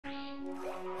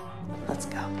Let's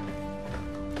go.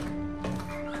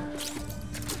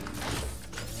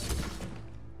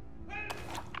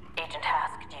 Agent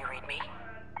Hask, do you read me?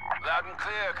 Loud and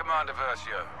clear, Commander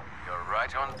Versio. You're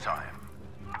right on time.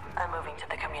 I'm moving to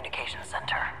the communications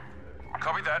center.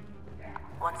 Copy that.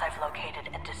 Once I've located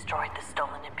and destroyed the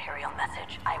stolen Imperial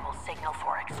message, I will signal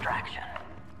for extraction.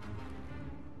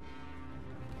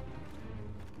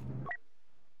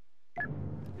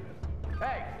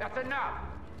 Hey, that's enough!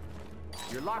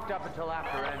 You're locked up until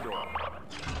after Endor.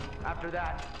 After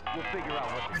that, we'll figure out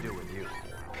what to do with you.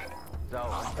 So,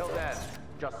 until then,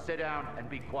 just sit down and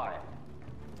be quiet.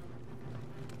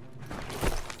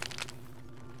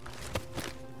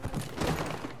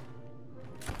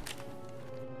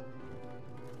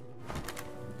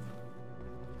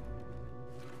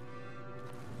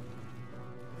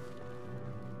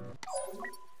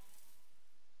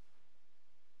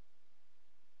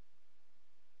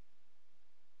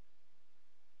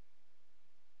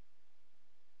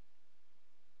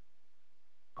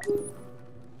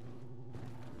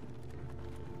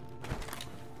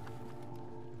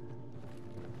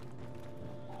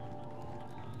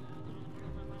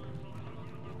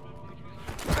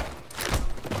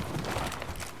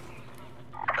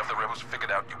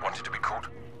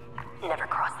 Never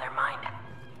crossed their mind.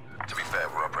 To be fair,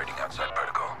 we're operating outside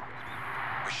protocol.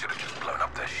 We should have just blown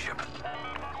up their ship.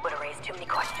 Would have raised too many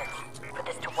questions. For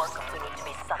this to work, we need to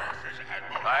be subtle.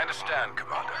 I understand,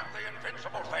 Commander. The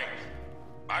invincible faith.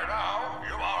 By now,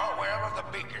 you are aware of the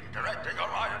beacon directing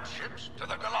Alliance ships to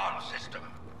the Galan system.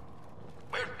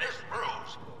 With this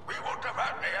ruse, we will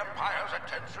divert the Empire's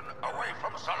attention away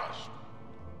from Sullust.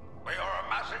 We are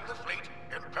amassing the fleet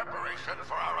in preparation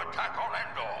for our attack on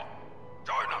Endor.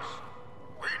 Join us.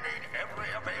 We need every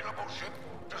available ship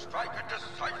to strike a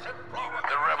decisive blow.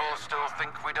 The rebels still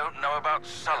think we don't know about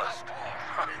Sullust.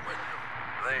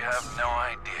 They have no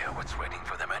idea what's waiting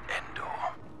for them at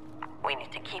Endor. We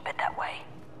need to keep it that way.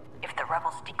 If the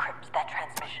rebels decrypt that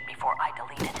transmission before I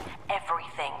delete it,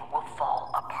 everything will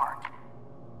fall apart.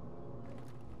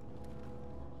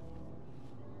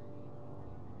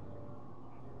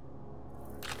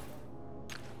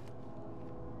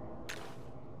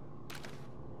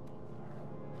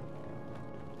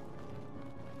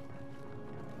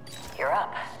 You're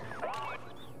up.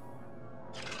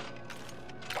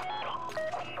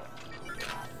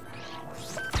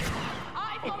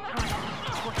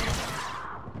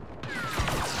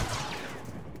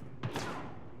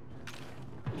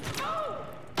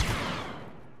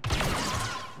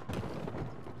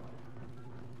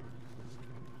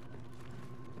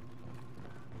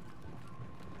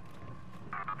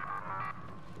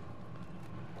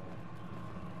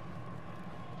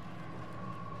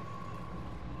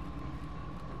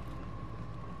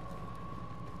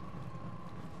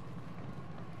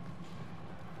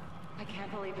 I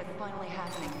can't believe it's finally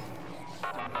happening.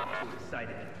 I'm not too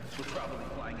excited. We're probably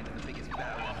flying into the biggest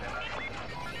battle I've ever seen.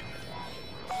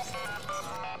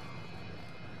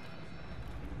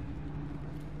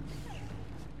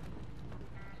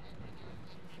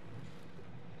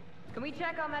 Can we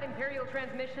check on that Imperial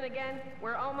transmission again?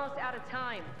 We're almost out of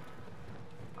time.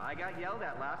 I got yelled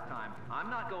at last time.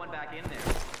 I'm not going back in there.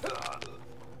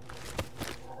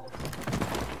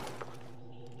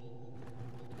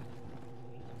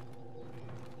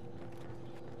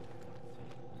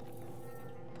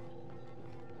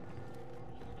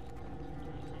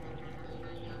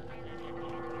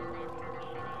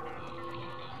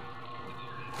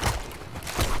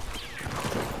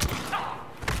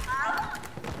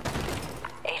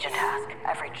 Agent Hask,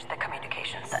 I've reached the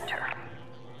communications center.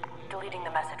 Deleting the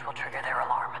message will trigger their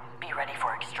alarm. Be ready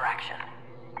for extraction.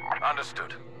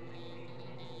 Understood.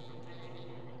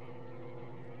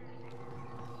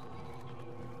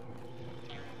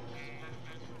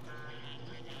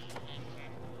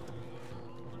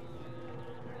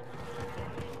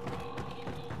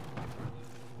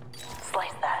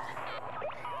 Slice that.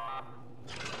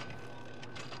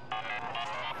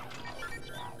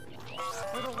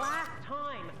 For the last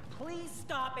time, please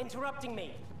stop interrupting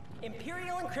me.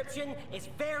 Imperial encryption is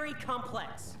very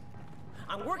complex.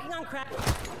 I'm working on crack.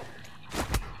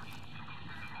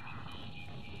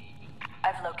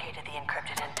 I've located the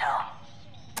encrypted intel.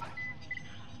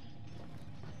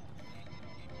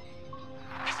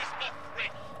 This is Moff.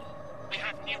 We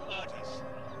have new orders.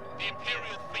 The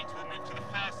Imperial fleet will move to the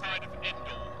far side of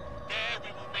Endor. There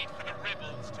we will wait for the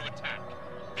rebels to attack.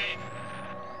 Then...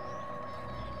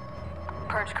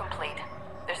 Purge complete.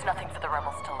 There's nothing for the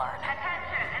rebels to learn.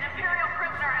 Attention! An Imperial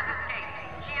prisoner has escaped.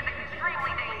 She is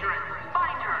extremely dangerous.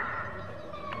 Find her!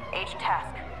 Agent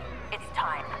Hask, it's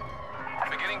time.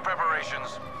 Beginning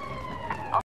preparations.